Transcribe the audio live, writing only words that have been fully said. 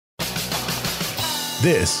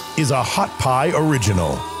This is a Hot Pie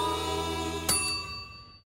Original.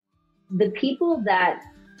 The people that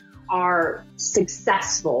are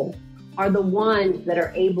successful are the ones that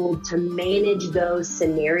are able to manage those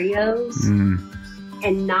scenarios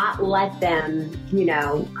and not let them,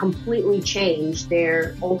 completely change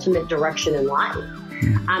their ultimate direction in life.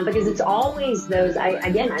 Because it's always those, I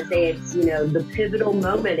say it's, the pivotal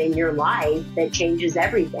moment in your life that changes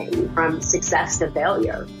everything from success to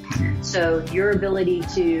failure. So your ability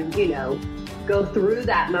to, go through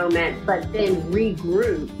that moment, but then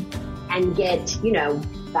regroup and get,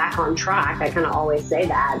 back on track. I kind of always say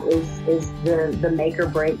that is the make or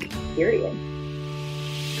break period.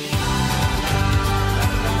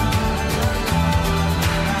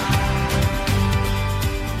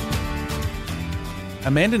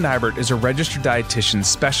 Amanda Nighbert is a registered dietitian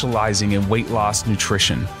specializing in weight loss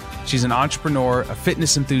nutrition. She's an entrepreneur, a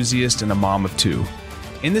fitness enthusiast, and a mom of two.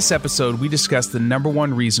 In this episode, we discuss the number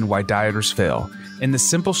one reason why dieters fail and the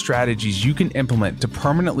simple strategies you can implement to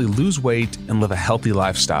permanently lose weight and live a healthy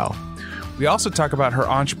lifestyle. We also talk about her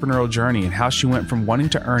entrepreneurial journey and how she went from wanting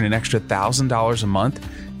to earn an extra $1,000 a month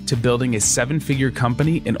to building a seven-figure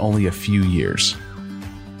company in only a few years.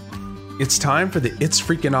 It's time for the It's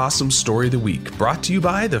Freaking Awesome Story of the Week, brought to you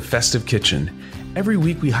by The Festive Kitchen. Every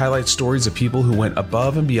week we highlight stories of people who went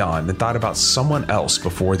above and beyond and thought about someone else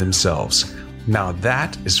before themselves. Now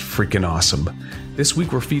that is freaking awesome. This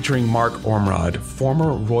week we're featuring Mark Ormrod,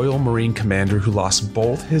 former Royal Marine commander who lost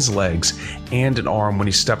both his legs and an arm when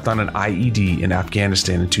he stepped on an IED in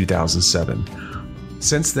Afghanistan in 2007.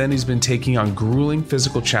 Since then, he's been taking on grueling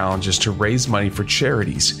physical challenges to raise money for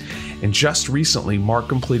charities. And just recently, Mark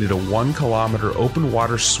completed a 1-kilometer open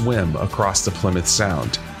water swim across the Plymouth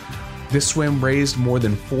Sound. This swim raised more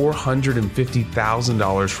than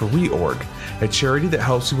 $450,000 for ReOrg, a charity that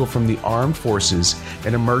helps people from the armed forces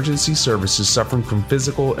and emergency services suffering from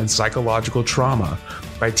physical and psychological trauma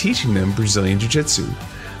by teaching them Brazilian Jiu-Jitsu.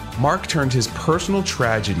 Mark turned his personal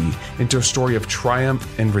tragedy into a story of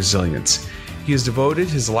triumph and resilience. He has devoted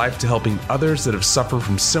his life to helping others that have suffered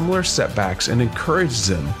from similar setbacks and encourages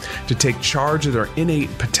them to take charge of their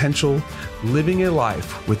innate potential, living a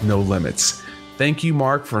life with no limits. Thank you,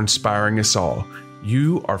 Mark, for inspiring us all.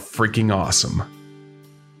 You are freaking awesome.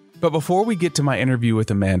 But before we get to my interview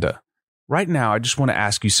with Amanda, right now I just want to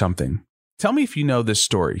ask you something. Tell me if you know this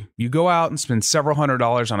story. You go out and spend several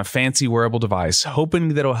 $100s on a fancy wearable device, hoping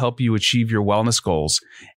that it'll help you achieve your wellness goals,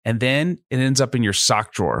 and then it ends up in your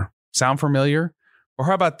sock drawer. Sound familiar? Or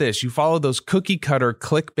how about this? You follow those cookie cutter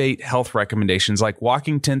clickbait health recommendations like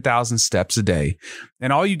walking 10,000 steps a day,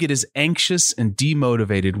 and all you get is anxious and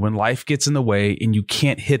demotivated when life gets in the way and you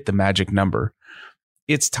can't hit the magic number.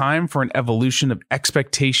 It's time for an evolution of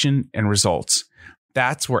expectation and results.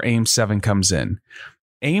 That's where AIM-7 comes in.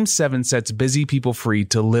 AIM-7 sets busy people free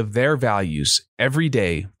to live their values every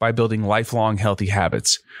day by building lifelong healthy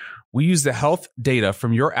habits. We use the health data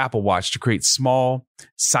from your Apple Watch to create small,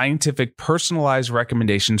 scientific, personalized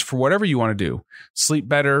recommendations for whatever you want to do. Sleep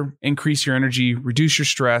better, increase your energy, reduce your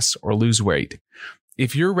stress, or lose weight.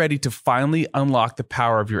 If you're ready to finally unlock the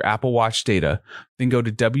power of your Apple Watch data, then go to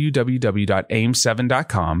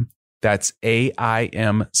www.aim7.com. That's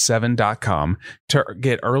AIM7.com to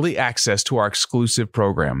get early access to our exclusive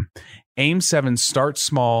program. AIM-7 starts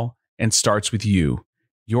small and starts with you,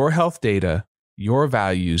 your health data, your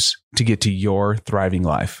values to get to your thriving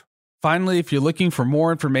life. Finally, if you're looking for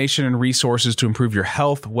more information and resources to improve your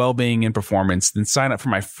health, well-being, and performance, then sign up for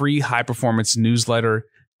my free high-performance newsletter,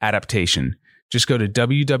 Adaptation. Just go to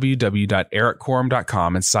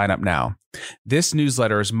www.ericquorum.com and sign up now. This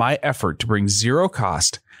newsletter is my effort to bring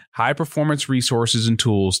zero-cost, high-performance resources and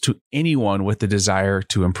tools to anyone with the desire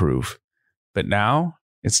to improve. But now,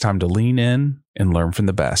 it's time to lean in and learn from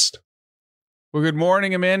the best. Well, good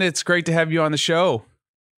morning, Amanda. It's great to have you on the show.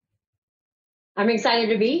 I'm excited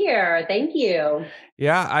to be here. Thank you.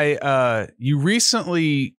 Yeah, you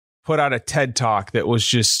recently put out a TED Talk that was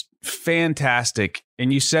just fantastic.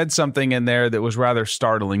 And you said something in there that was rather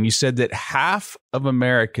startling. You said that half of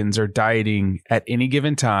Americans are dieting at any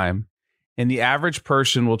given time, and the average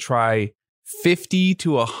person will try 50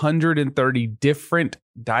 to 130 different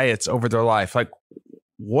diets over their life. Like,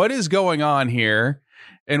 what is going on here?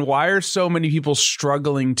 And why are so many people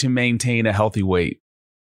struggling to maintain a healthy weight?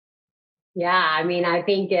 Yeah, I mean, I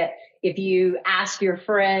think if you ask your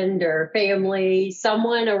friend or family,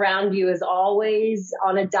 someone around you is always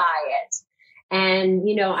on a diet. And,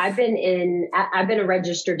 I've been a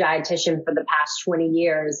registered dietitian for the past 20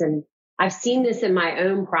 years, and I've seen this in my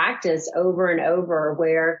own practice over and over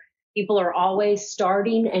where people are always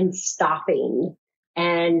starting and stopping.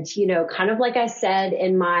 And, kind of like I said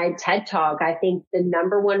in my TED talk, I think the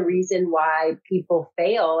number one reason why people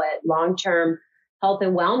fail at long-term health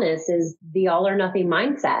and wellness is the all or nothing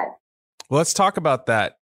mindset. Well, let's talk about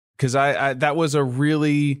that, because I that was a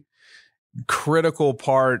really critical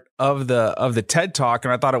part of the TED talk,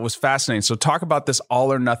 and I thought it was fascinating. So talk about this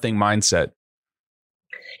all or nothing mindset.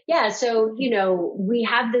 Yeah. So, we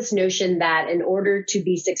have this notion that in order to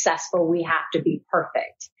be successful, we have to be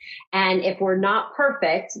perfect. And if we're not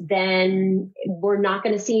perfect, then we're not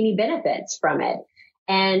going to see any benefits from it.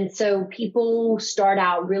 And so people start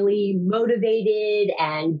out really motivated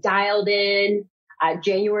and dialed in.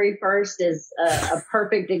 January 1st is a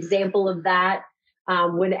perfect example of that.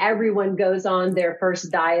 When everyone goes on their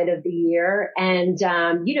first diet of the year and,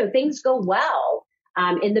 things go well.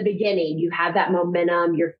 In the beginning, you have that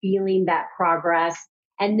momentum, you're feeling that progress.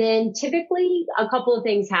 And then typically a couple of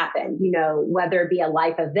things happen, whether it be a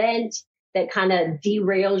life event that kind of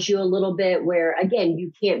derails you a little bit where, again,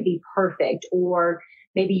 you can't be perfect, or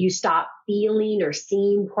maybe you stop feeling or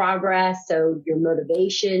seeing progress. So your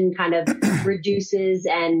motivation kind of reduces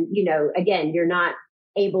and, again, you're not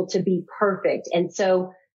able to be perfect. And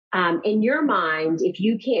so in your mind, if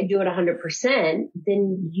you can't do it 100%,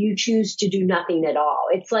 then you choose to do nothing at all.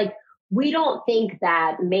 It's like, we don't think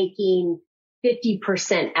that making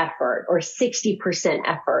 50% effort or 60%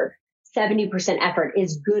 effort, 70% effort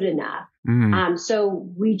is good enough. Mm-hmm.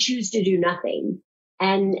 So we choose to do nothing.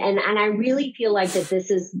 And I really feel like that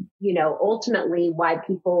this is, ultimately why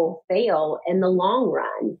people fail in the long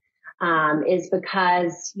run, is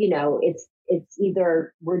because, it's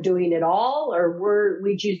either we're doing it all or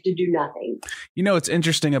we choose to do nothing. It's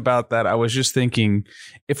interesting about that. I was just thinking,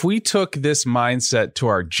 if we took this mindset to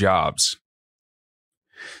our jobs,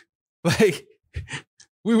 like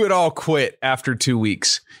we would all quit after 2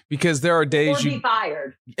 weeks, because there are days or be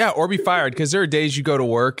fired. Yeah, or be fired, because there are days you go to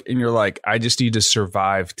work and you're like, I just need to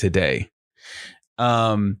survive today.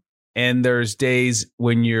 And there's days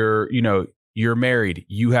when you're married,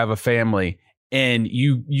 you have a family, and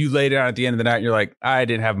you lay down at the end of the night and you're like, I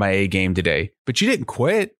didn't have my A game today, but you didn't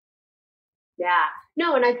quit. Yeah,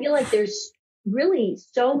 no. And I feel like there's really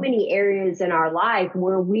so many areas in our life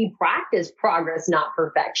where we practice progress, not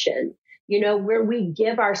perfection, where we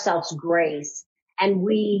give ourselves grace and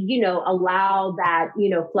we, allow that,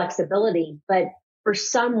 flexibility. But for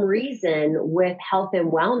some reason with health and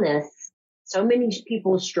wellness, so many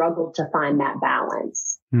people struggle to find that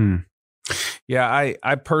balance. Yeah,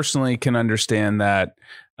 I personally can understand that.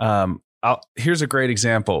 Here's a great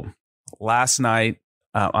example. Last night,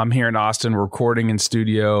 I'm here in Austin recording in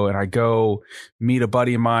studio, and I go meet a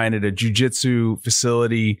buddy of mine at a jiu-jitsu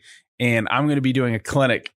facility, and I'm going to be doing a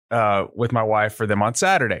clinic with my wife for them on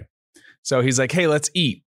Saturday. So he's like, hey, let's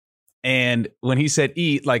eat. And when he said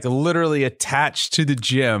eat, like literally attached to the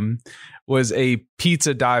gym was a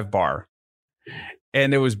pizza dive bar,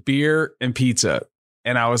 and there was beer and pizza.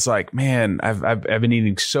 And I was like, man, I've been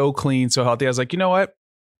eating so clean, so healthy. I was like, you know what?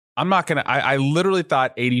 I'm not going to, I literally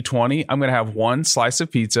thought 80-20. I'm going to have one slice of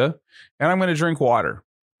pizza and I'm going to drink water.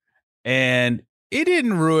 And it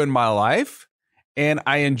didn't ruin my life. And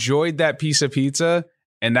I enjoyed that piece of pizza,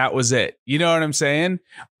 and that was it. You know what I'm saying?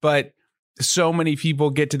 But so many people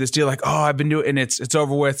get to this deal like, oh, I've been doing, and it's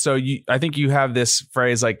over with. So I think you have this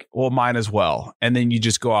phrase like, well, mine as well. And then you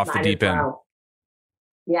just go off the deep end.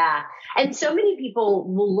 Yeah. And so many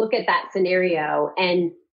people will look at that scenario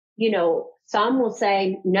and, some will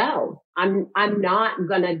say, no, I'm not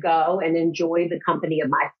going to go and enjoy the company of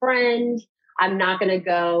my friend. I'm not going to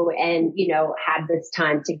go and, have this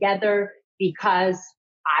time together because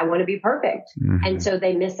I want to be perfect. Mm-hmm. And so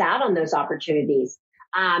they miss out on those opportunities.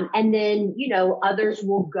 And then, others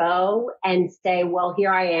will go and say, well,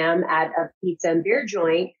 here I am at a pizza and beer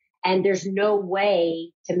joint, and there's no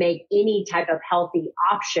way to make any type of healthy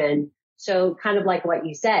option. So kind of like what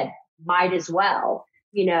you said, might as well,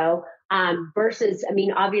 versus,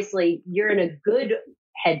 obviously you're in a good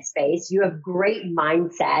headspace. You have great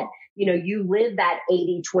mindset. You live that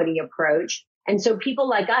 80-20 approach. And so people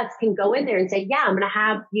like us can go in there and say, yeah, I'm going to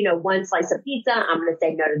have, one slice of pizza. I'm going to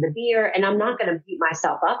say no to the beer, and I'm not going to beat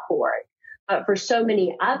myself up for it. But for so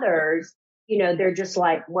many others, they're just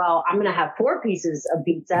like, well, I'm going to have 4 pieces of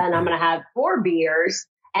pizza and I'm going to have 4 beers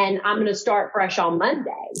and I'm going to start fresh on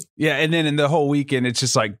Monday. Yeah. And then in the whole weekend, it's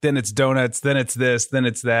just like, then it's donuts, then it's this, then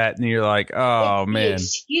it's that. And you're like, oh, it's man. The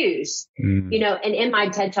excuse, and in my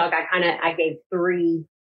TED talk, I gave 3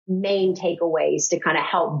 main takeaways to kind of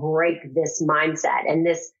help break this mindset and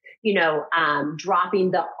this,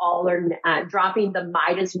 dropping the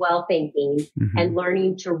might as well thinking and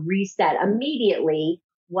learning to reset immediately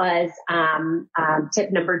was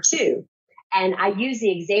tip number 2. And I use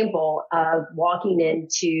the example of walking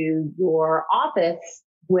into your office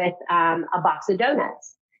with a box of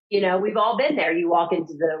donuts. We've all been there. You walk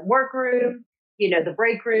into the workroom, the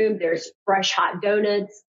break room, there's fresh hot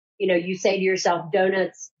donuts. You say to yourself,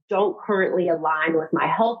 donuts don't currently align with my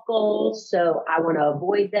health goals, so I want to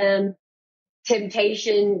avoid them.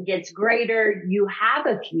 Temptation gets greater. You have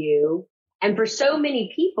a few. And for so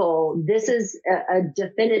many people, this is a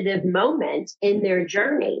definitive moment in their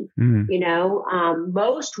journey.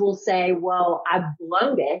 Most will say, well, I've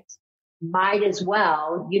blown it. Might as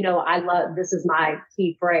well, this is my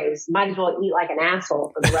key phrase, might as well eat like an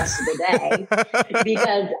asshole for the rest of the day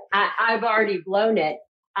because I've already blown it.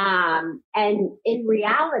 And in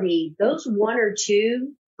reality, those 1 or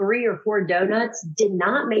 2, 3 or 4 donuts did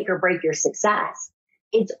not make or break your success.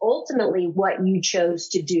 It's ultimately what you chose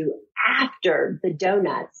to do after the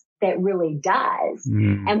donuts that really does.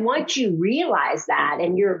 And once you realize that,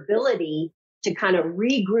 and your ability to kind of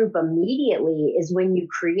regroup immediately is when you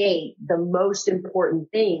create the most important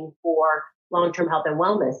thing for long-term health and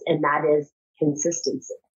wellness, and that is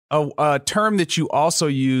consistency. A term that you also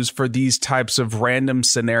use for these types of random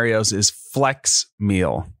scenarios is flex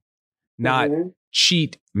meal, not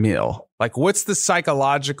cheat meal. Like, what's the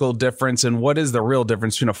psychological difference, and what is the real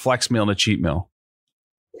difference between a flex meal and a cheat meal?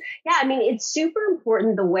 Yeah, I mean, it's super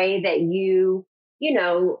important the way that you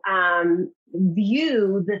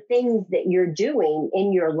view the things that you're doing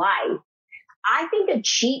in your life. I think a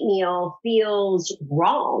cheat meal feels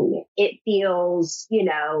wrong. It feels,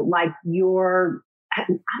 like you're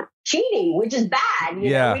cheating, which is bad. We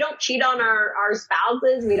don't cheat on our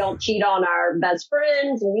spouses. We don't cheat on our best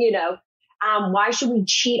friends. Why should we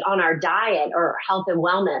cheat on our diet or health and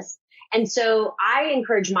wellness? And so I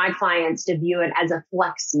encourage my clients to view it as a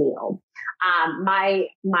flex meal. My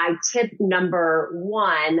tip number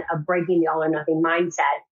 1 of breaking the all or nothing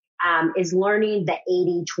mindset is learning the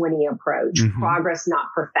 80-20 approach, progress, not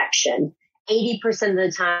perfection. 80% of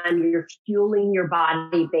the time, you're fueling your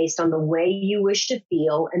body based on the way you wish to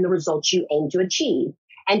feel and the results you aim to achieve.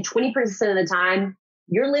 And 20% of the time,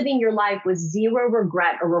 you're living your life with zero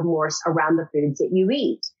regret or remorse around the foods that you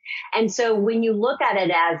eat. And so when you look at it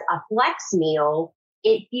as a flex meal,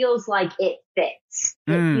 it feels like it fits.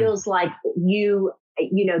 It feels like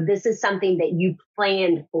this is something that you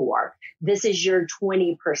planned for. This is your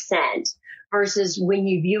 20%. Versus when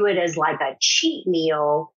you view it as like a cheat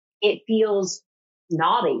meal, it feels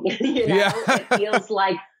naughty. It feels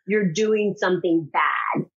like you're doing something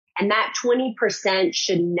bad. And that 20%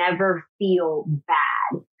 should never feel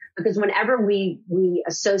bad, because whenever we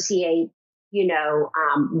associate,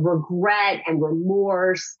 regret and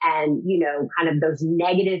remorse and, kind of those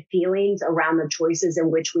negative feelings around the choices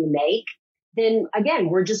in which we make, then again,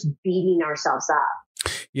 we're just beating ourselves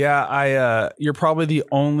up. Yeah. You're probably the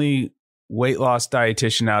only weight loss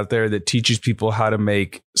dietitian out there that teaches people how to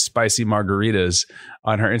make spicy margaritas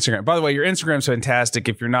on her Instagram. By the way, your Instagram's fantastic.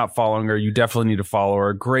 If you're not following her, you definitely need to follow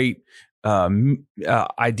her. Great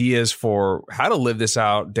ideas for how to live this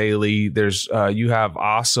out daily. There's you have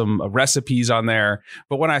awesome recipes on there.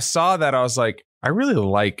 But when I saw that, I was like, I really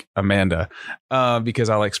like Amanda because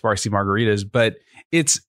I like spicy margaritas. But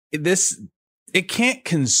it can't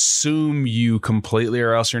consume you completely,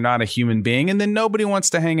 or else you're not a human being, and then nobody wants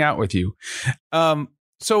to hang out with you.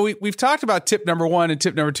 So we've talked about tip number 1 and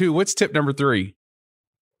tip number 2. What's tip number 3?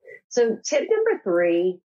 So tip number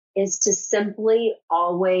 3 is to simply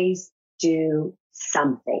always do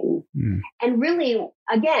something. And really,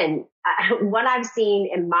 again, what I've seen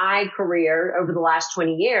in my career over the last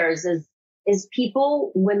 20 years is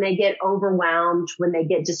people, when they get overwhelmed, when they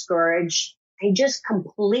get discouraged, they just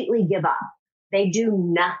completely give up. They do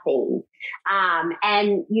nothing.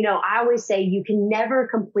 And, I always say you can never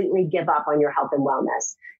completely give up on your health and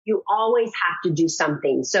wellness. You always have to do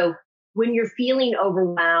something. So when you're feeling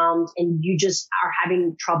overwhelmed and you just are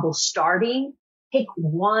having trouble starting, pick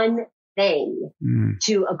one thing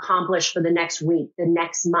to accomplish for the next week, the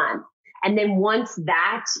next month. And then once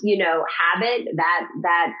that, habit,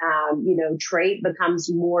 that trait becomes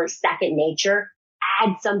more second nature,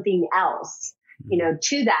 add something else,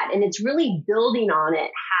 to that. And it's really building on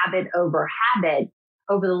it, habit over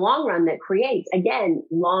the long run, that creates, again,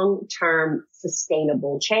 long-term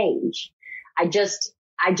sustainable change. I just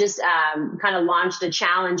kind of launched a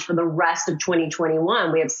challenge for the rest of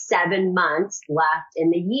 2021. We have 7 months left in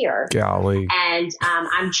the year. Golly. And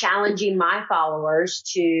I'm challenging my followers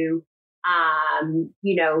to,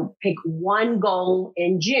 pick one goal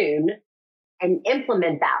in June and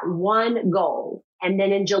implement that one goal. And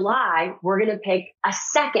then in July, we're going to pick a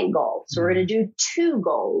second goal. So we're going to do 2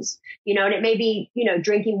 goals, and it may be,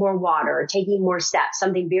 drinking more water or taking more steps,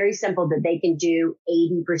 something very simple that they can do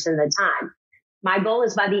 80% of the time. My goal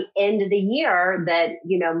is by the end of the year that,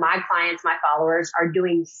 my clients, my followers are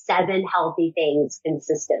doing 7 healthy things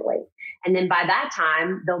consistently. And then by that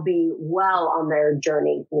time, they'll be well on their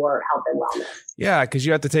journey for health and wellness. Yeah, because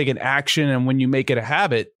you have to take an action. And when you make it a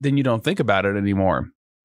habit, then you don't think about it anymore.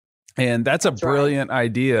 And that's a brilliant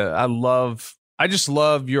idea. I just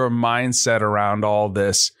love your mindset around all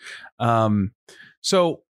this.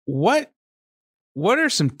 So what are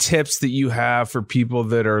some tips that you have for people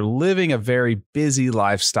that are living a very busy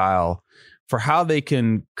lifestyle for how they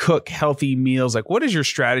can cook healthy meals? Like, what is your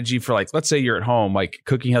strategy for, like, let's say you're at home, like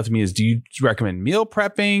cooking healthy meals? Do you recommend meal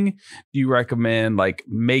prepping? Do you recommend like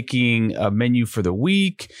making a menu for the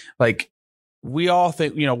week? Like, we all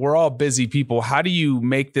think, we're all busy people. How do you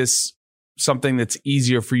make this something that's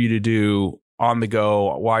easier for you to do on the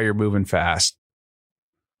go while you're moving fast?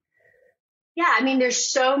 Yeah, I mean,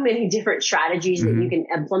 there's so many different strategies that you can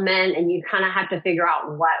implement, and you kind of have to figure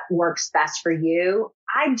out what works best for you.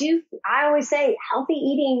 I always say healthy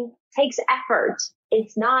eating takes effort.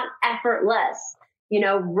 It's not effortless.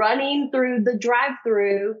 Running through the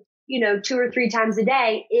drive-through, 2 or 3 times a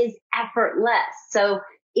day is effortless. So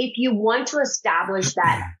if you want to establish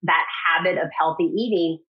that habit of healthy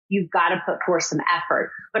eating, you've got to put forth some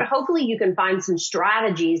effort. But hopefully you can find some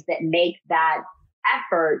strategies that make that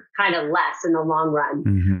effort kind of less in the long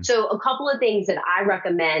run. So a couple of things that I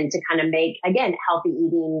recommend to kind of make, again, healthy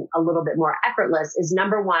eating a little bit more effortless is,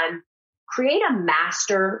 number 1, create a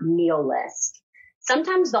master meal list.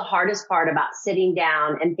 Sometimes the hardest part about sitting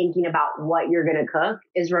down and thinking about what you're going to cook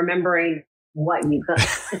is remembering what you cook,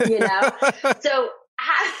 So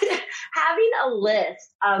having a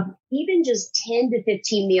list of even just 10 to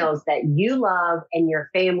 15 meals that you love and your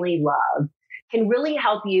family love can really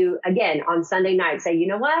help you, again, on Sunday night, say, you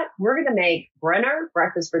know what, we're going to make Brenner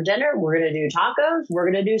breakfast for dinner. We're going to do tacos. We're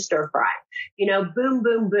going to do stir fry, boom,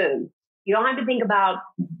 boom, boom. You don't have to think about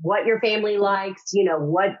what your family likes,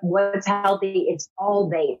 what's healthy. It's all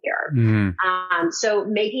there. So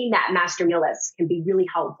making that master meal list can be really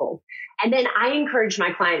helpful. And then I encourage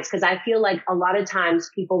my clients, because I feel like a lot of times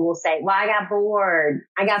people will say, well, I got bored.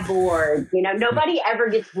 Nobody ever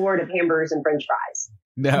gets bored of hamburgers and French fries.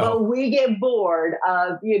 No. But we get bored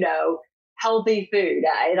of, healthy food.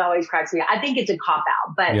 It always cracks me up. I think it's a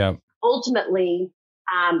cop-out. But ultimately,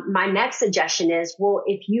 my next suggestion is, well,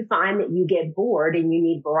 if you find that you get bored and you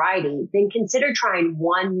need variety, then consider trying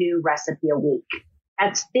 1 new recipe a week.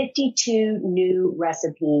 That's 52 new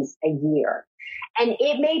recipes a year. And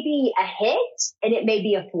it may be a hit and it may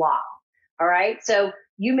be a flop. All right. So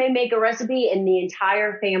you may make a recipe and the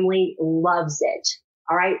entire family loves it.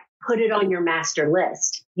 All right. Put it on your master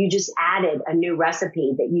list. You just added a new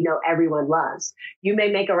recipe that everyone loves. You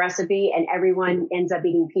may make a recipe and everyone ends up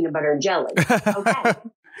eating peanut butter and jelly. Okay.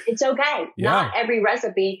 It's okay. Yeah. Not every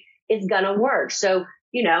recipe is going to work. So,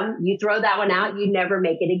 you throw that one out, you never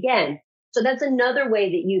make it again. So that's another way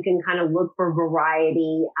that you can kind of look for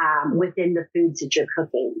variety within the foods that you're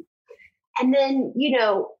cooking. And then,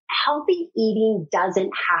 healthy eating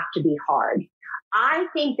doesn't have to be hard. I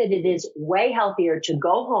think that it is way healthier to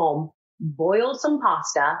go home, boil some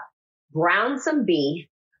pasta, brown some beef,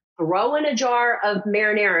 throw in a jar of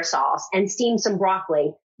marinara sauce and steam some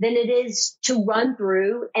broccoli than it is to run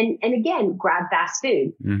through and again, grab fast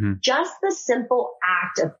food. Just the simple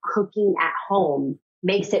act of cooking at home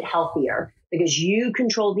makes it healthier because you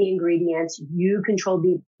control the ingredients, you control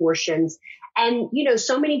the portions. And,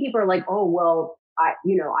 so many people are like, oh, well, I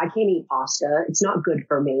can't eat pasta. It's not good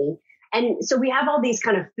for me. And so we have all these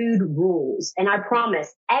kind of food rules. And I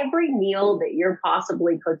promise every meal that you're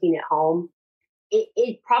possibly cooking at home,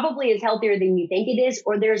 it probably is healthier than you think it is,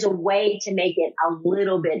 or there's a way to make it a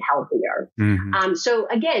little bit healthier. So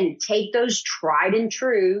again, take those tried and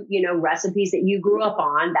true, recipes that you grew up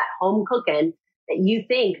on, that home cooking that you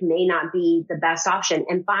think may not be the best option,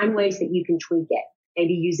 and find ways that you can tweak it.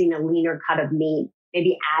 Maybe using a leaner cut of meat,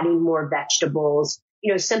 maybe adding more vegetables,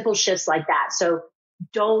 simple shifts like that. So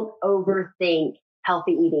don't overthink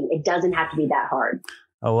healthy eating. It doesn't have to be that hard.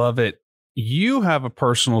 I love it. You have a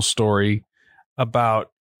personal story about,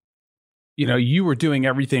 you were doing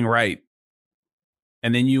everything right.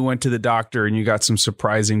 And then you went to the doctor and you got some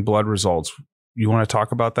surprising blood results. You want to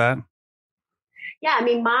talk about that? Yeah. I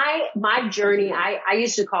mean, my journey, I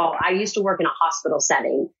used to work in a hospital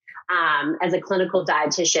setting, as a clinical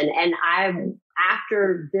dietitian. And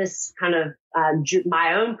after this kind of,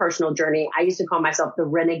 my own personal journey, I used to call myself the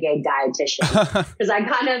renegade dietitian because I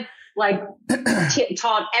kind of like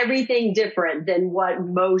taught everything different than what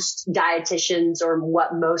most dietitians or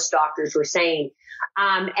what most doctors were saying.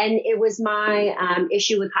 And it was my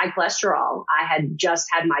issue with high cholesterol. I had just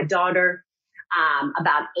had my daughter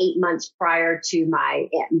about 8 months prior to my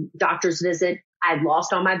doctor's visit. I had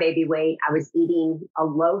lost all my baby weight. I was eating a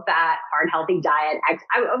low fat, heart healthy diet.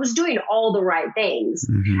 I was doing all the right things.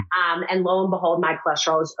 And lo and behold, my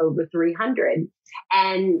cholesterol was over 300.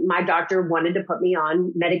 And my doctor wanted to put me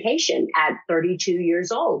on medication at 32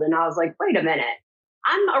 years old. And I was like, wait a minute.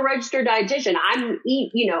 I'm a registered dietitian. I'm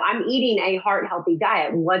eating a heart healthy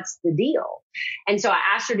diet. What's the deal? And so I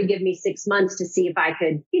asked her to give me 6 months to see if I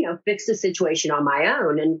could, fix the situation on my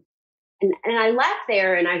own. And I left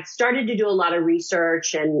there and I started to do a lot of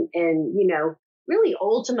research and really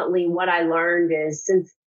ultimately what I learned is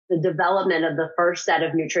since the development of the first set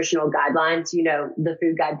of nutritional guidelines, the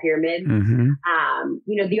food guide pyramid,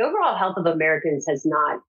 the overall health of Americans has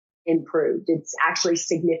not improved. It's actually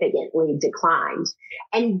significantly declined.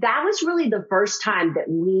 And that was really the first time that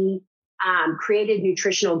we created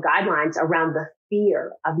nutritional guidelines around the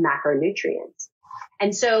fear of macronutrients.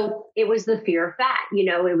 And so it was the fear of fat,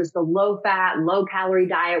 it was the low fat, low calorie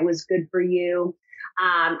diet was good for you.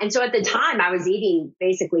 And so at the time I was eating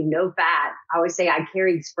basically no fat. I always say I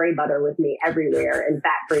carried spray butter with me everywhere and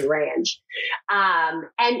fat-free ranch.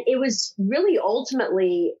 And it was really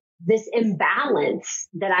ultimately this imbalance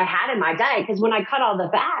that I had in my diet. Because when I cut all the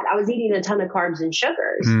fat, I was eating a ton of carbs and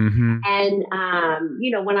sugars. And,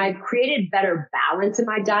 when I created better balance in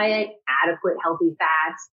my diet, adequate healthy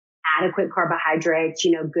fats, adequate carbohydrates,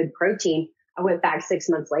 good protein, I went back 6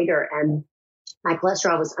 months later and my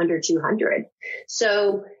cholesterol was under 200.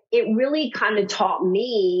 So it really kind of taught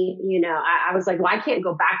me, I was like, well, I can't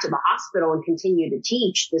go back to the hospital and continue to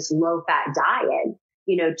teach this low fat diet,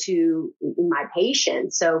 to my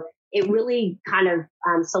patients. So it really kind of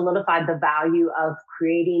solidified the value of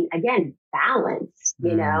creating, again, balance,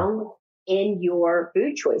 in your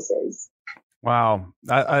food choices. Wow.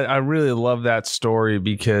 I really love that story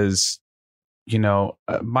because,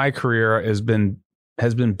 my career has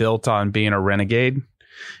been built on being a renegade.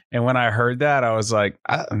 And when I heard that, I was like,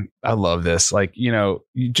 I love this. Like,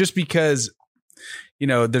 just because,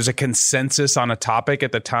 there's a consensus on a topic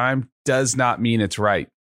at the time does not mean it's right.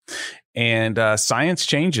 And science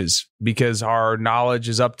changes because our knowledge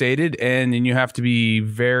is updated, and then you have to be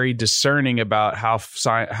very discerning about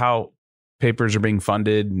how papers are being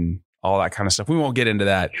funded and all that kind of stuff. We won't get into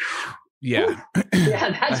that. Yeah.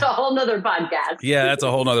 Yeah, that's a whole nother podcast. Yeah, that's a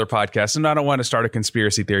whole nother podcast. And I don't want to start a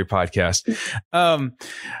conspiracy theory podcast.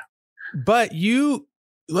 But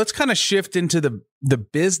let's kind of shift into the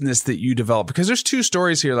business that you developed, because there's two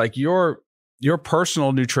stories here, like your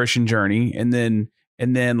personal nutrition journey. And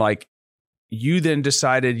then like you then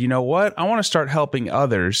decided, I want to start helping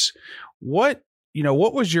others. What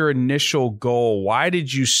was your initial goal? Why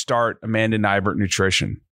did you start Amanda Nighbert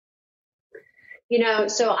Nutrition?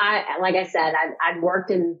 So like I said, I'd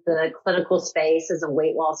worked in the clinical space as a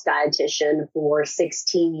weight loss dietitian for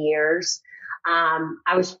 16 years.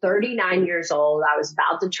 I was 39 years old. I was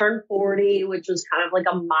about to turn 40, which was kind of like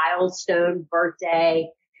a milestone birthday.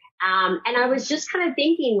 And I was just kind of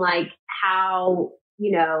thinking like how,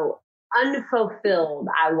 unfulfilled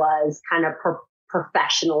I was kind of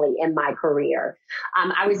professionally in my career.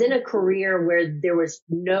 I was in a career where there was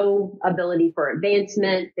no ability for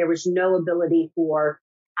advancement. There was no ability for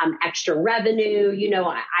extra revenue.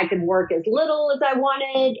 I could work as little as I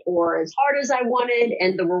wanted or as hard as I wanted,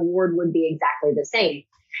 and the reward would be exactly the same.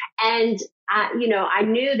 And, I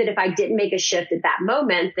knew that if I didn't make a shift at that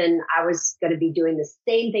moment, then I was going to be doing the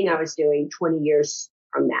same thing I was doing 20 years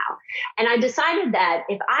from now. And I decided that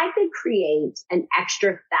if I could create an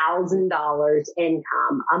extra $1,000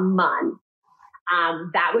 income a month,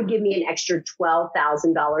 that would give me an extra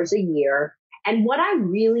 $12,000 a year. And what I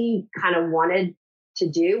really kind of wanted to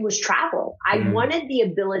do was travel. I wanted the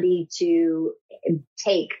ability to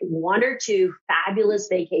take 1 or 2 fabulous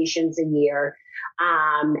vacations a year,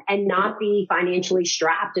 and not be financially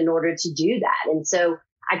strapped in order to do that. And so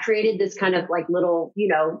I created this kind of like little,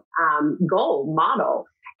 goal model.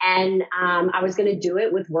 And I was going to do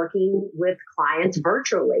it with working with clients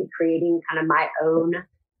virtually, creating kind of my own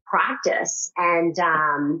practice. And,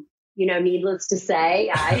 needless to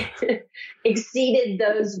say, I exceeded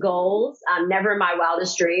those goals. Never in my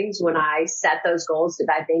wildest dreams when I set those goals did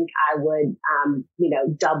I think I would,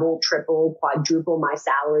 double, triple, quadruple my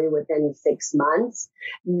salary within 6 months.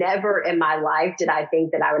 Never in my life did I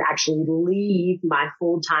think that I would actually leave my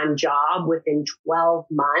full-time job within 12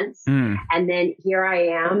 months. And then here I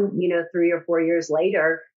am, 3 or 4 years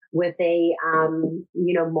later with a,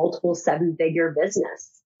 multiple 7-figure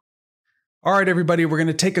business. All right, everybody, we're going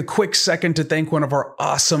to take a quick second to thank one of our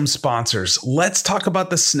awesome sponsors. Let's talk about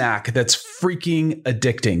the snack that's freaking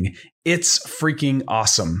addicting. It's freaking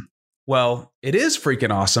awesome. Well, it is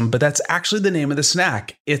freaking awesome, but that's actually the name of the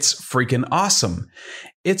snack. It's freaking awesome.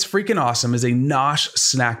 It's freaking awesome is a Nosh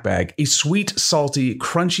snack bag, a sweet, salty,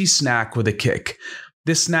 crunchy snack with a kick.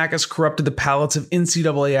 This snack has corrupted the palates of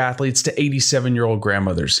NCAA athletes to 87-year-old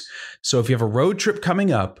grandmothers. So if you have a road trip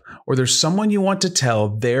coming up or there's someone you want to tell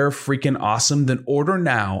they're freaking awesome, then order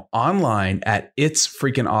now online at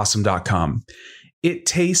itsfreakingawesome.com. It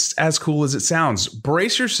tastes as cool as it sounds.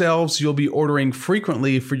 Brace yourselves, you'll be ordering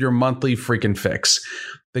frequently for your monthly freaking fix.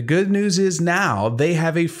 The good news is now they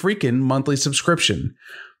have a freaking monthly subscription.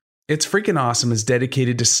 It's Freaking Awesome is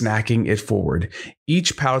dedicated to snacking it forward.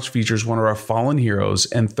 Each pouch features one of our fallen heroes,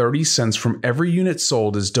 and 30 cents from every unit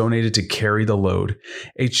sold is donated to Carry the Load,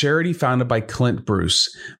 a charity founded by Clint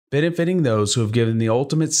Bruce, benefiting those who have given the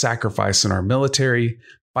ultimate sacrifice in our military,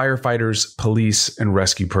 firefighters, police, and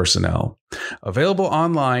rescue personnel. Available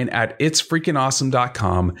online at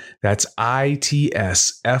itsfreakingawesome.com. That's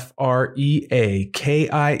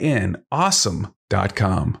ITSFREAKIN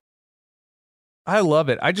awesome.com. I love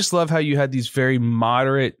it. I just love how you had these very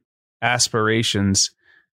moderate aspirations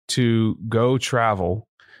to go travel,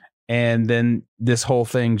 and then this whole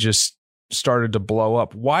thing just started to blow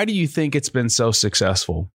up. Why do you think it's been so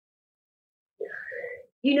successful?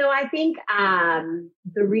 I think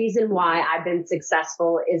the reason why I've been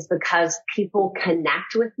successful is because people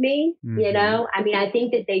connect with me, I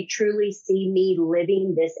think that they truly see me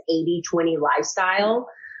living this 80-20 lifestyle.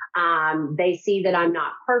 They see that I'm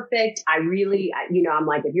not perfect. I'm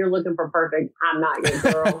like, if you're looking for perfect, I'm not your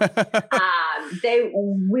girl.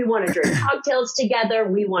 We want to drink cocktails together.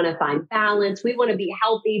 We want to find balance. We want to be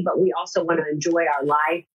healthy, but we also want to enjoy our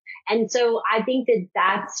life. And so I think that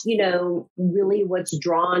that's, really what's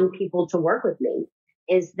drawn people to work with me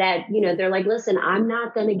is that, they're like, listen, I'm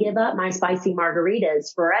not going to give up my spicy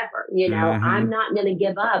margaritas forever. I'm not going to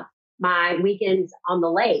give up my weekends on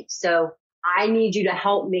the lake. So I need you to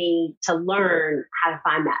help me to learn how to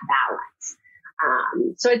find that balance.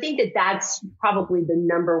 So I think that that's probably the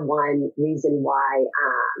number one reason why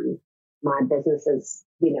my business has,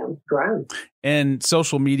 grown. And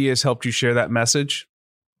social media has helped you share that message?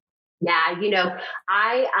 Yeah,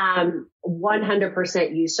 I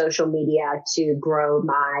 100% use social media to grow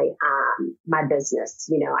my business.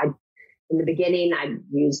 In the beginning, I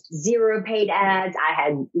used 0 paid ads.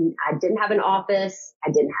 I didn't have an office. I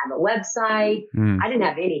didn't have a website. I didn't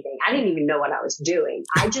have anything. I didn't even know what I was doing.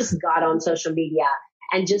 I just got on social media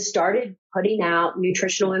and just started putting out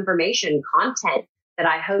nutritional information, content that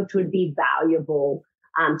I hoped would be valuable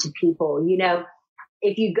to people.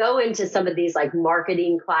 If you go into some of these like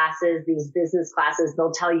marketing classes, these business classes,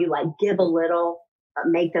 they'll tell you like give a little, but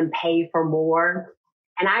make them pay for more.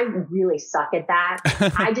 And I really suck at that.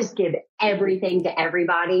 I just give everything to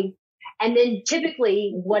everybody. And then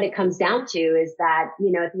typically what it comes down to is that,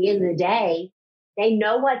 at the end of the day, they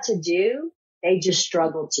know what to do. They just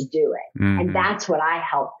struggle to do it. And that's what I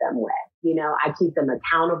help them with. I keep them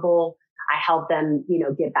accountable. I help them,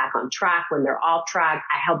 get back on track when they're off track.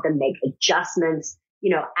 I help them make adjustments,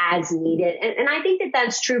 as needed. And I think that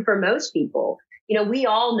that's true for most people. We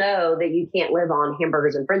all know that you can't live on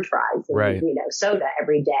hamburgers and French fries and, right, soda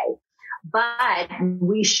every day, but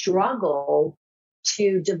we struggle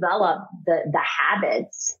to develop the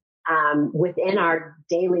habits, within our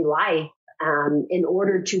daily life, in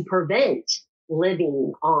order to prevent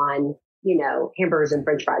living on, hamburgers and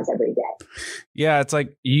French fries every day. Yeah. It's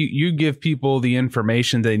like you give people the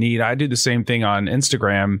information they need. I do the same thing on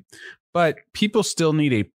Instagram, but people still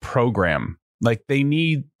need a program. Like they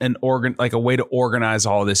need a way to organize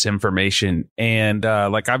all this information. And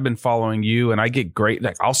like I've been following you and I get great,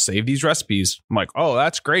 like I'll save these recipes. I'm like, oh,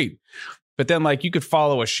 that's great. But then like you could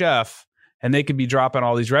follow a chef and they could be dropping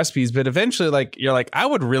all these recipes. But eventually like you're like, I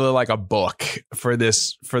would really like a book for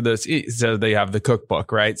this. So they have the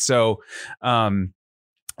cookbook, right? So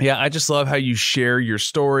yeah, I just love how you share your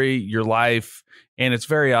story, your life. And it's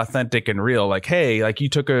very authentic and real. Like, hey, like you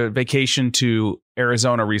took a vacation to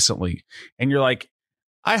Arizona recently and you're like,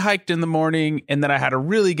 I hiked in the morning and then I had a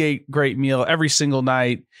really great meal every single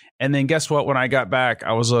night. And then guess what? When I got back,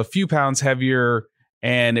 I was a few pounds heavier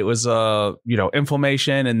and it was,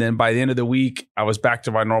 inflammation. And then by the end of the week, I was back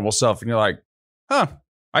to my normal self. And you're like, huh,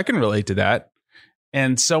 I can relate to that.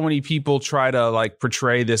 And so many people try to like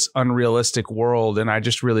portray this unrealistic world. And I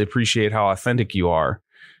just really appreciate how authentic you are.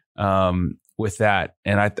 With that.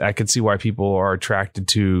 And I can see why people are attracted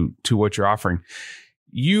to what you're offering.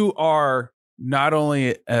 You are not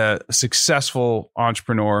only a successful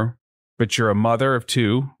entrepreneur, but you're a mother of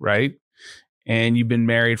 2, right? and you've been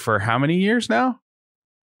married for how many years now?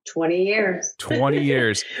 20 years. 20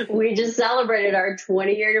 years. We just celebrated our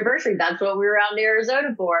 20-year anniversary. That's what we were out in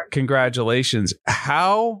Arizona for. Congratulations.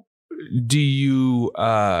 How do you,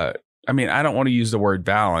 I don't want to use the word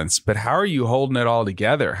balance, but how are you holding it all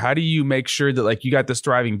together? How do you make sure that like you got this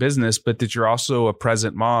thriving business, but that you're also a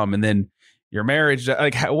present mom, and then your marriage?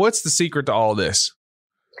 Like, what's the secret to all this?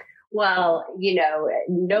 Well,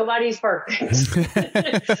 nobody's perfect. And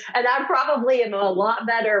I probably am a lot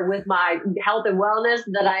better with my health and wellness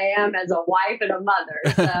than I am as a wife and a mother.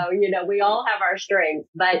 So, we all have our strengths.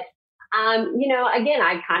 But, again,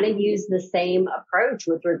 I kind of use the same approach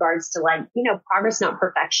with regards to progress, not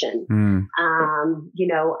perfection.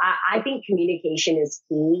 I think communication is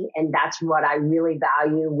key. And that's what I really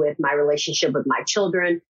value with my relationship with my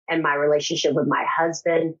children and my relationship with my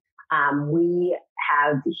husband. We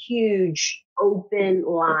have huge open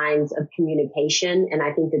lines of communication. And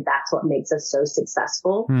I think that that's what makes us so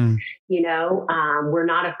successful. We're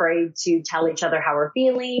not afraid to tell each other how we're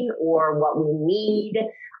feeling or what we need,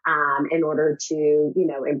 in order to,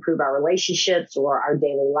 improve our relationships or our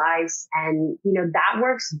daily lives. And, that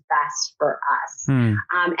works best for us.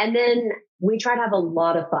 And then we try to have a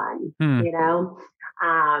lot of fun,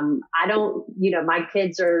 I don't, my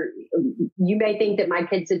kids you may think that my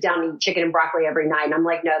kids sit down and eat chicken and broccoli every night. And I'm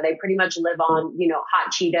like, no, they pretty much live on,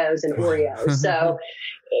 hot Cheetos and Oreos. So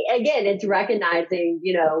again, it's recognizing,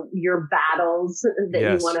 your battles that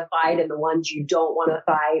you want to fight and the ones you don't want to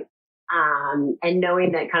fight. And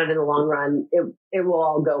knowing that kind of in the long run, it will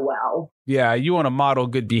all go well. Yeah. You want to model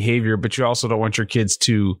good behavior, but you also don't want your kids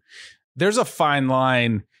to, there's a fine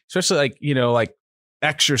line, especially like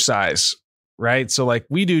exercise. Right. So like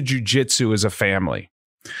we do jujitsu as a family,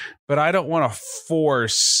 but I don't want to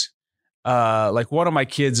force, like one of my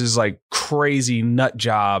kids is like crazy nut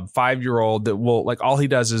job, 5-year-old that will like, all he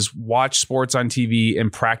does is watch sports on TV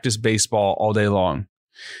and practice baseball all day long.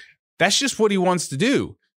 That's just what he wants to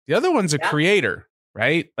do. The other one's a creator,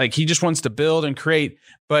 right? Like he just wants to build and create,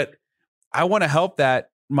 but I want to help that.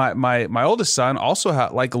 My oldest son also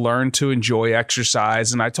learned to enjoy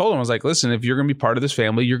exercise. And I told him, I was like, listen, if you're going to be part of this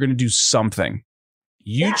family, you're going to do something.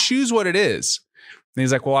 You choose what it is. And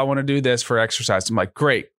he's like, well, I want to do this for exercise. I'm like,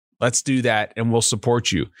 great, let's do that. And we'll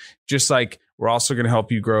support you. Just like we're also going to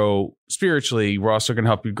help you grow spiritually. We're also going to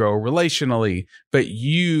help you grow relationally. But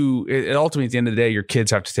ultimately at the end of the day, your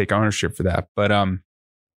kids have to take ownership for that. But,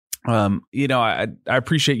 I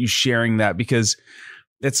appreciate you sharing that because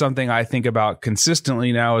it's something I think about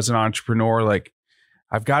consistently now as an entrepreneur. Like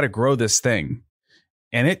I've got to grow this thing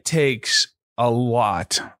and it takes a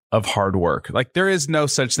lot of hard work. Like there is no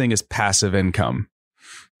such thing as passive income.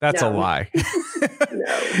 That's a lie.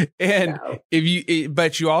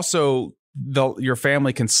 But you also, your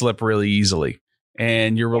family can slip really easily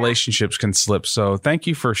and your relationships can slip. So thank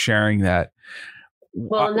you for sharing that.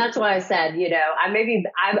 Well, and that's why I said, I'm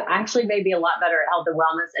actually maybe a lot better at health and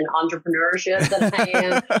wellness and entrepreneurship than I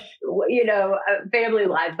am, family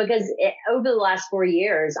life, because over the last 4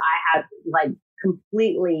 years, I have like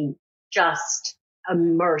completely just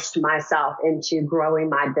immersed myself into growing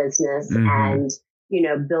my business and,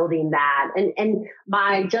 building that. And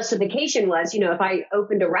my justification was, if I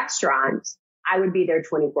opened a restaurant, I would be there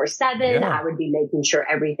 24/7. I would be making sure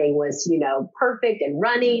everything was, perfect and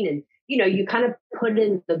running. And, you kind of put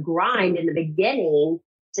in the grind in the beginning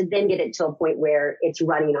to then get it to a point where it's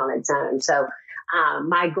running on its own. So,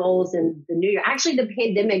 my goals in the new year, actually the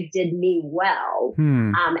pandemic did me well.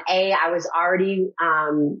 I was already,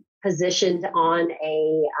 positioned on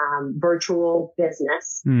a, virtual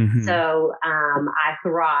business. So, I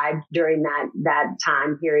thrived during that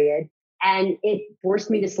time period. And it forced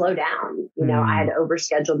me to slow down. I had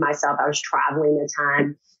overscheduled myself. I was traveling a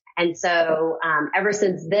ton. And so, ever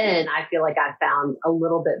since then, I feel like I've found a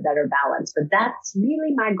little bit better balance, but that's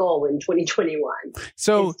really my goal in 2021.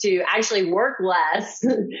 So is to actually work less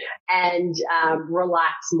and,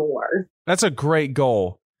 relax more. That's a great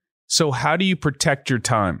goal. So how do you protect your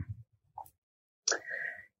time?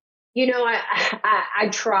 I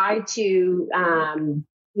try to,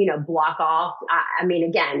 block off. I mean,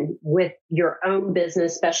 again, with your own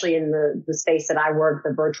business, especially in the space that I work,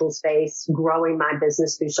 the virtual space, growing my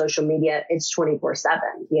business through social media, it's 24/7,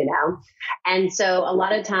 And so a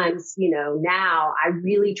lot of times, now I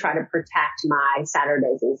really try to protect my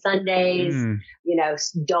Saturdays and Sundays,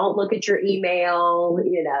 don't look at your email,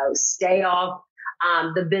 stay off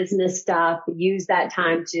the business stuff, use that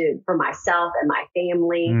time for myself and my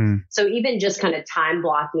family. So even just kind of time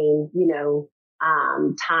blocking,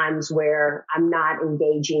 times where I'm not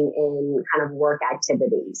engaging in kind of work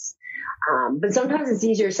activities. But sometimes it's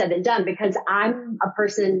easier said than done because I'm a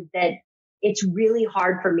person that it's really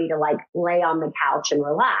hard for me to like lay on the couch and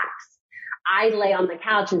relax. I lay on the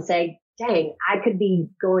couch and say, dang, I could be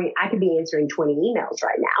answering 20 emails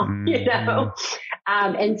right now, you know?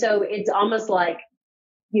 And so it's almost like,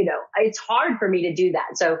 you know, it's hard for me to do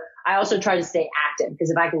that. So I also try to stay active,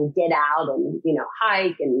 because if I can get out and, you know,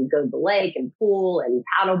 hike and go to the lake and pool and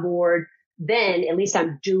paddleboard, then at least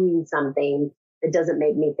I'm doing something that doesn't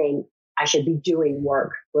make me think I should be doing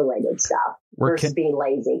work related stuff versus being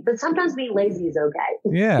lazy. But sometimes being lazy is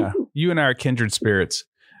okay. Yeah. You and I are kindred spirits.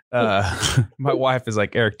 My wife is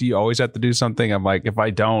like, Eric, do you always have to do something? I'm like, if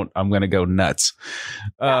I don't, I'm going to go nuts.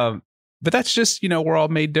 But that's just, you know, we're all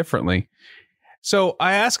made differently. So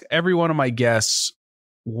I ask every one of my guests,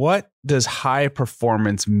 what does high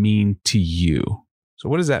performance mean to you? So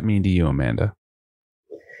what does that mean to you, Amanda?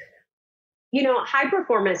 You know, high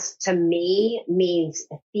performance to me means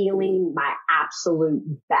feeling my absolute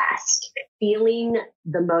best, feeling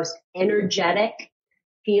the most energetic,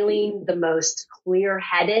 feeling the most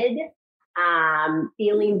clear-headed,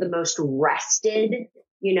 feeling the most rested,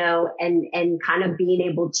 you know, and kind of being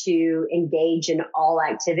able to engage in all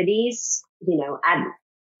activities, you know,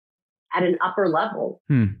 at an upper level.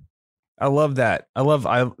 I love that. I love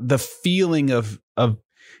the feeling of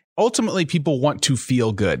ultimately people want to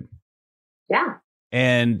feel good. Yeah.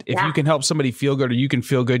 And if you can help somebody feel good, or you can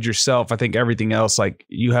feel good yourself, I think everything else, like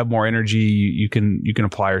you have more energy, you can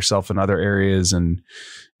apply yourself in other areas and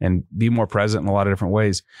be more present in a lot of different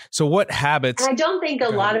ways. So what habits? And I don't think a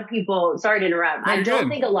lot of people, sorry to interrupt. I don't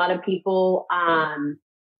think a lot of people,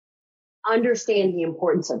 understand the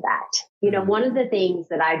importance of that. You know, one of the things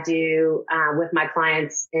that I do, with my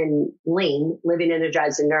clients in Lean, Living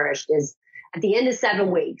Energized and Nourished, is at the end of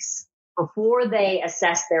 7 weeks, before they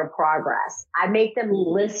assess their progress, I make them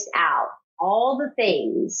list out all the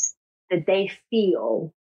things that they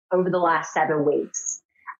feel over the last 7 weeks,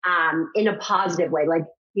 in a positive way. Like,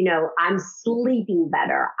 you know, I'm sleeping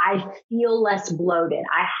better. I feel less bloated.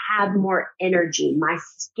 I have more energy. My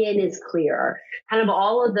skin is clearer. Kind of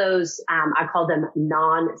all of those, I call them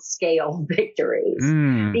non-scale victories,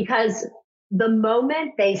 because the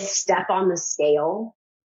moment they step on the scale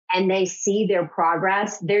and they see their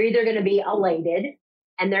progress, they're either going to be elated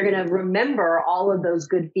and they're going to remember all of those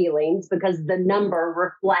good feelings because the number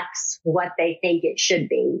reflects what they think it should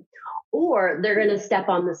be. Or they're going to step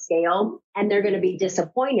on the scale and they're going to be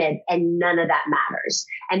disappointed and none of that matters.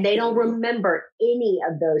 And they don't remember any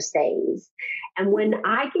of those things. And when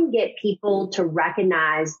I can get people to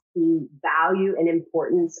recognize the value and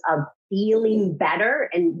importance of feeling better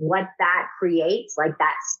and what that creates, like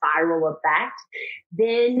that spiral effect,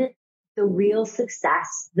 then the real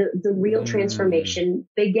success, the real transformation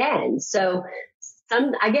begins. So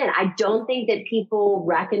again, I don't think that people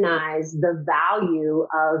recognize the value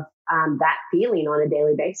of that feeling on a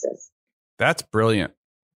daily basis. That's brilliant.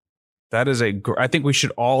 That is I think we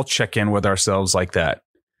should all check in with ourselves like that.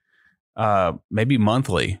 Maybe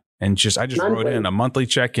monthly, and I just wrote in a monthly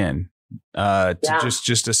check-in to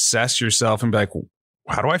just assess yourself and be like,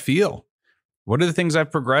 how do I feel? What are the things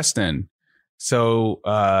I've progressed in? So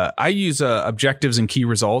I use objectives and key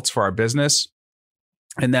results for our business.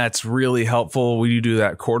 And that's really helpful. We do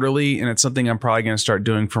that quarterly. And it's something I'm probably going to start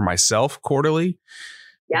doing for myself quarterly.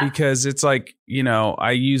 Yeah. Because it's like, you know,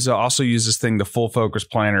 I also use this thing, the Full Focus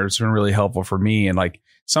Planner. It's been really helpful for me. And like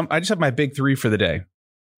I just have my big 3 for the day.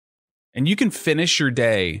 And you can finish your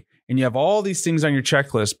day and you have all these things on your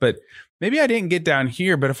checklist, but maybe I didn't get down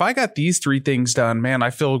here. But if I got these 3 things done, man,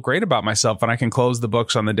 I feel great about myself and I can close the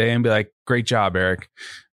books on the day and be like, great job, Eric.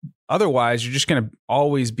 Otherwise, you're just going to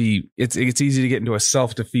always it's easy to get into a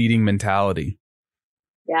self-defeating mentality.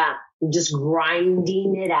 Yeah. Just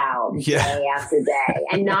grinding it out day after day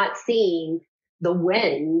and not seeing the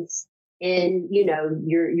wins in, you know,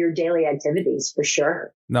 your daily activities for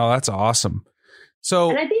sure. No, that's awesome. So,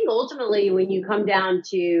 and I think ultimately when you come down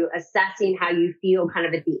to assessing how you feel kind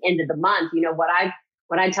of at the end of the month, you know, what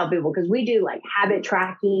I tell people, because we do like habit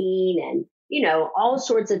tracking and, you know, all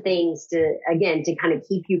sorts of things to kind of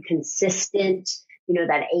keep you consistent, you know,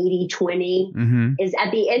 that 80-20 is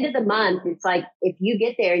at the end of the month. It's like, if you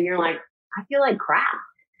get there and you're like, I feel like crap,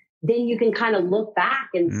 then you can kind of look back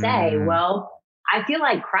and say, well, I feel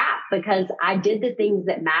like crap because I did the things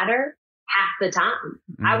that matter half the time.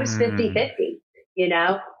 I was 50-50, you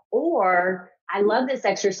know, or I love this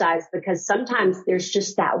exercise because sometimes there's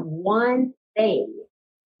just that one thing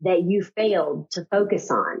that you failed to focus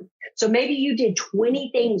on. So maybe you did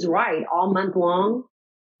 20 things right all month long,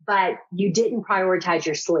 but you didn't prioritize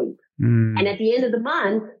your sleep. And at the end of the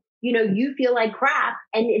month, you know, you feel like crap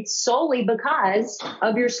and it's solely because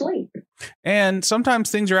of your sleep. And sometimes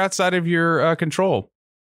things are outside of your control.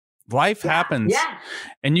 Life happens. Yeah.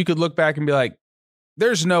 And you could look back and be like,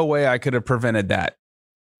 there's no way I could have prevented that.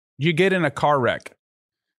 You get in a car wreck.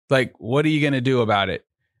 Like, what are you going to do about it?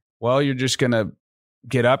 Well, you're just going to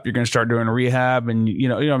get up. You're going to start doing rehab and, you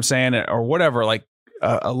know what I'm saying? Or whatever. Like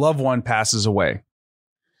a loved one passes away.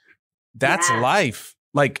 That's life.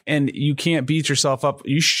 Like, and you can't beat yourself up.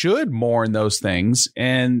 You should mourn those things.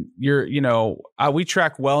 And we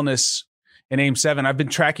track wellness in AIM-7. I've been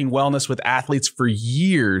tracking wellness with athletes for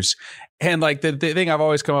years. And like the thing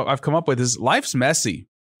I've come up with is life's messy.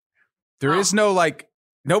 There is no like,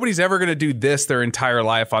 nobody's ever going to do this their entire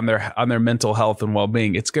life on their mental health and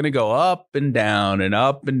well-being. It's going to go up and down and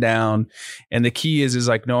up and down. And the key is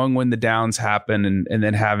like knowing when the downs happen and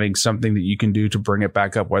then having something that you can do to bring it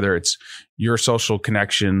back up, whether it's your social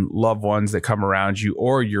connection, loved ones that come around you,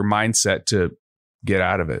 or your mindset to get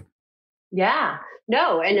out of it. Yeah,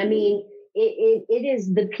 no. And I mean, it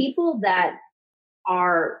is the people that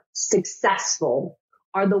are successful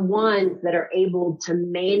are the ones that are able to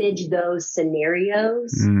manage those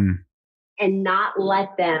scenarios and not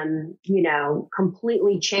let them,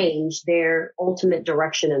 completely change their ultimate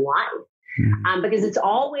direction in life. Because it's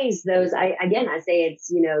always those, I say it's,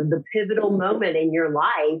 the pivotal moment in your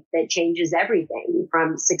life that changes everything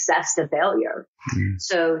from success to failure.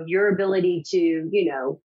 So your ability to,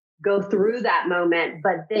 go through that moment,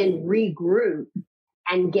 but then regroup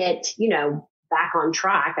and get, back on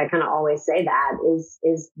track. I kind of always say that is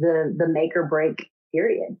the make or break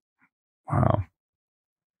period. Wow.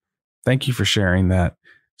 Thank you for sharing that.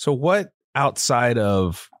 So what outside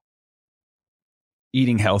of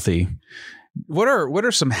eating healthy, what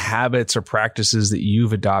are some habits or practices that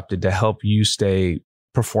you've adopted to help you stay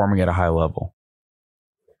performing at a high level?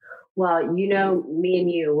 Well, me and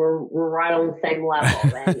you, we're right on the same level.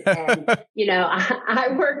 And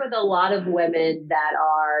I work with a lot of women that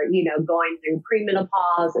are, going through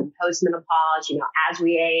premenopause and postmenopause, as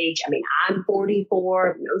we age. I mean, I'm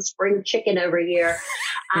 44, no spring chicken over here.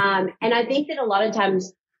 And I think that a lot of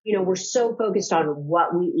times, we're so focused on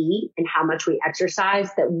what we eat and how much we exercise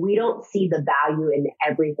that we don't see the value in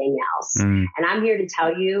everything else. And I'm here to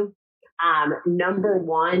tell you, number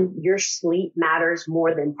one, your sleep matters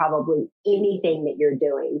more than probably anything that you're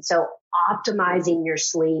doing. So optimizing your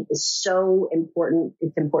sleep is so important.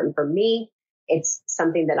 It's important for me. It's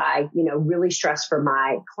something that I, really stress for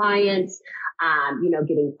my clients.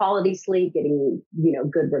 Getting quality sleep, getting,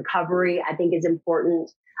 good recovery, I think is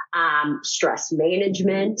important. Stress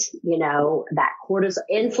management, that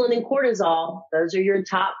insulin and cortisol, those are your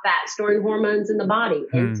top fat storing hormones in the body.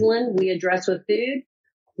 Insulin, we address with food.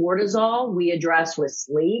 Cortisol, we address with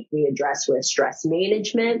sleep, we address with stress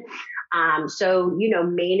management. So,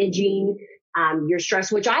 managing your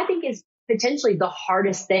stress, which I think is potentially the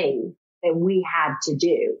hardest thing that we have to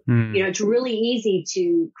do. It's really easy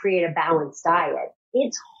to create a balanced diet.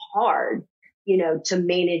 It's hard, to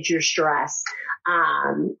manage your stress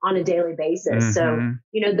on a daily basis. So,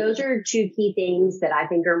 those are two key things that I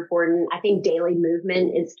think are important. I think daily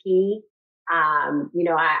movement is key.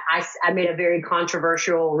 I made a very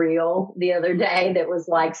controversial reel the other day that was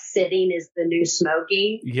like, sitting is the new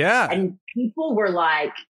smoking. Yeah. And people were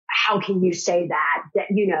like, how can you say that,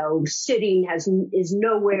 sitting is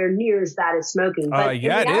nowhere near as bad as smoking. But in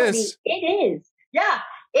reality, it is. Yeah,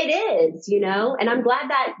 it is, and I'm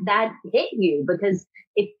glad that hit you, because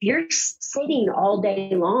if you're sitting all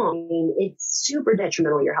day long, it's super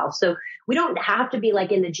detrimental to your health. So we don't have to be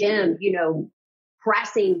like in the gym,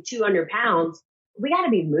 pressing 200 pounds. We got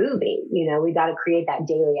to be moving, we got to create that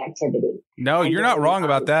daily activity. No, you're not wrong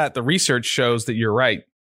about that. The research shows that you're right.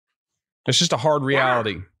 It's just a hard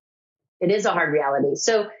reality. Yeah, it is a hard reality.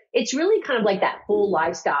 So it's really kind of like that full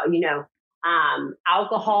lifestyle,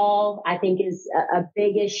 alcohol, I think is a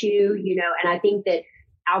big issue, and I think that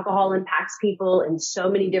alcohol impacts people in so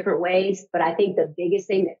many different ways. But I think the biggest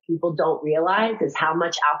thing that people don't realize is how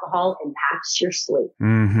much alcohol impacts your sleep.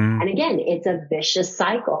 And again, it's a vicious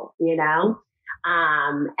cycle, and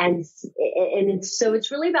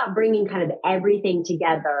it's really about bringing kind of everything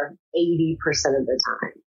together 80% of the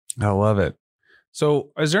time. I love it.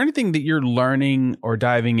 So is there anything that you're learning or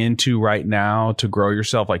diving into right now to grow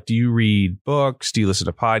yourself? Like, do you read books? Do you listen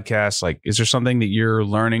to podcasts? Like, is there something that you're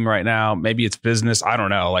learning right now? Maybe it's business. I don't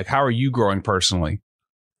know. Like, how are you growing personally?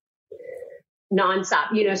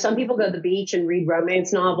 Nonstop. Some people go to the beach and read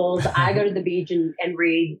romance novels. I go to the beach and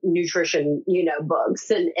read nutrition,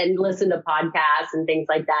 books and listen to podcasts and things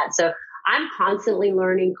like that. So I'm constantly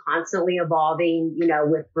learning, constantly evolving,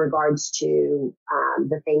 with regards to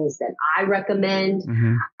the things that I recommend.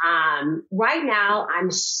 Right now, I'm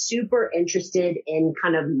super interested in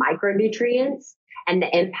kind of micronutrients and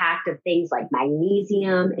the impact of things like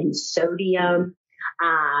magnesium and sodium.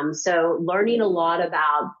 So learning a lot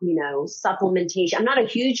about, supplementation. I'm not a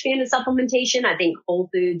huge fan of supplementation. I think whole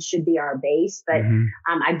foods should be our base, but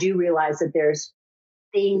I do realize that there's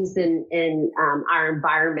things in our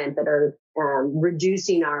environment that are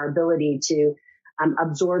reducing our ability to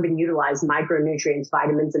absorb and utilize micronutrients,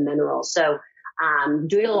 vitamins, and minerals. So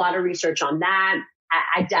doing a lot of research on that.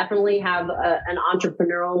 I definitely have an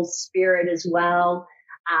entrepreneurial spirit as well.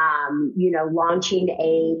 Launching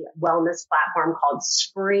a wellness platform called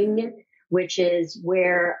Spring, which is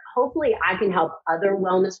where hopefully I can help other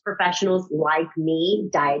wellness professionals like me,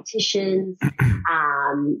 dietitians,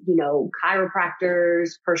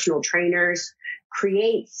 chiropractors, personal trainers,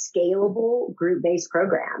 create scalable group-based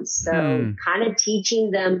programs. So kind of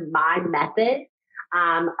teaching them my method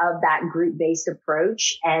of that group-based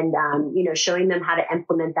approach and, showing them how to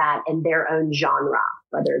implement that in their own genre,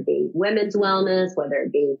 whether it be women's wellness, whether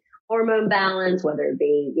it be hormone balance, whether it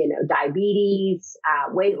be, diabetes,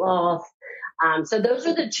 weight loss. So those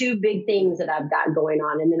are the two big things that I've got going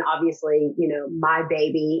on. And then obviously, my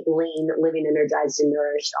baby, Lean, living energized and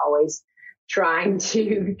nourished, always trying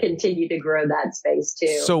to continue to grow that space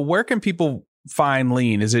too. So where can people find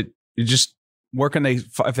Lean? Is it just, where can they,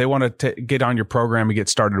 if they want to get on your program and get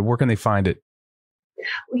started, where can they find it?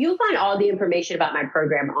 You'll find all the information about my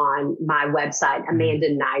program on my website,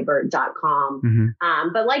 amandanighbert.com.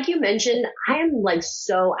 But like you mentioned, I am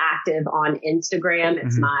so active on Instagram.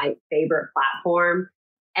 It's my favorite platform.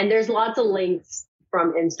 And there's lots of links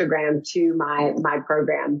from Instagram to my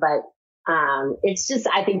program. But it's just,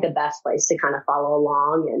 I think, the best place to kind of follow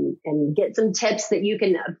along and get some tips that you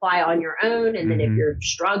can apply on your own. And then if you're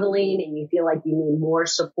struggling and you feel like you need more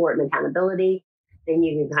support and accountability, then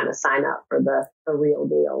you can kind of sign up for the real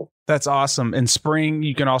deal. That's awesome. And Spring,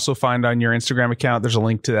 you can also find on your Instagram account. There's a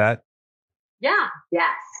link to that. Yeah.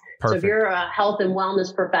 Yes. Perfect. So if you're a health and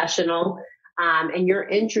wellness professional, and you're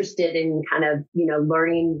interested in kind of,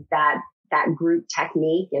 learning that group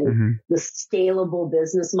technique and the scalable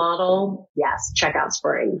business model, yes, check out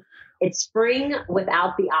Spring. It's Spring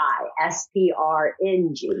without the I,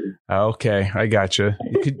 SPRNG. Okay. I gotcha.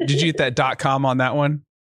 Did you get that .com on that one?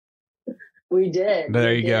 We did.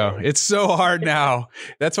 There you go. It's so hard now.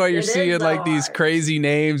 That's why you're seeing these crazy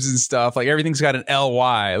names and stuff. Like everything's got an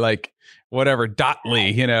LY, like whatever,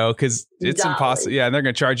 .ly, because it's impossible. Yeah. And they're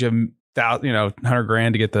going to charge you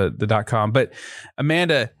 $100,000 to get the .com. But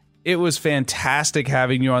Amanda, it was fantastic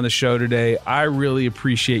having you on the show today. I really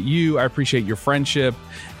appreciate you. I appreciate your friendship.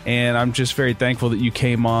 And I'm just very thankful that you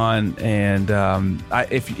came on. And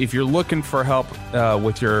if you're looking for help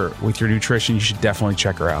with your nutrition, you should definitely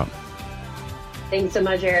check her out. Thanks so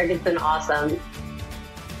much, Eric. It's been awesome.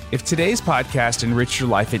 If today's podcast enriched your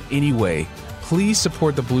life in any way, please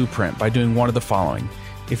support The Blueprint by doing one of the following.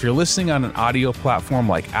 If you're listening on an audio platform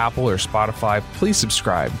like Apple or Spotify, please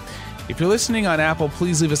subscribe. If you're listening on Apple,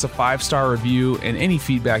 please leave us a 5-star review and any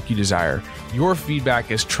feedback you desire. Your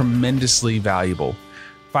feedback is tremendously valuable.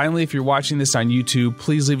 Finally, if you're watching this on YouTube,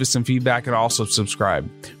 please leave us some feedback and also subscribe.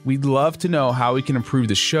 We'd love to know how we can improve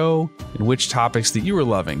the show and which topics that you are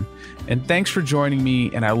loving. And thanks for joining me,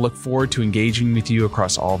 and I look forward to engaging with you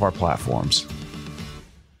across all of our platforms.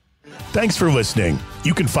 Thanks for listening.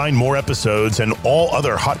 You can find more episodes and all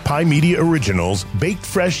other Hot Pie Media originals baked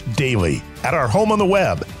fresh daily at our home on the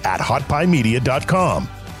web at hotpiemedia.com,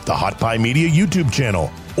 the Hot Pie Media YouTube channel,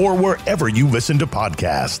 or wherever you listen to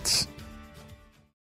podcasts.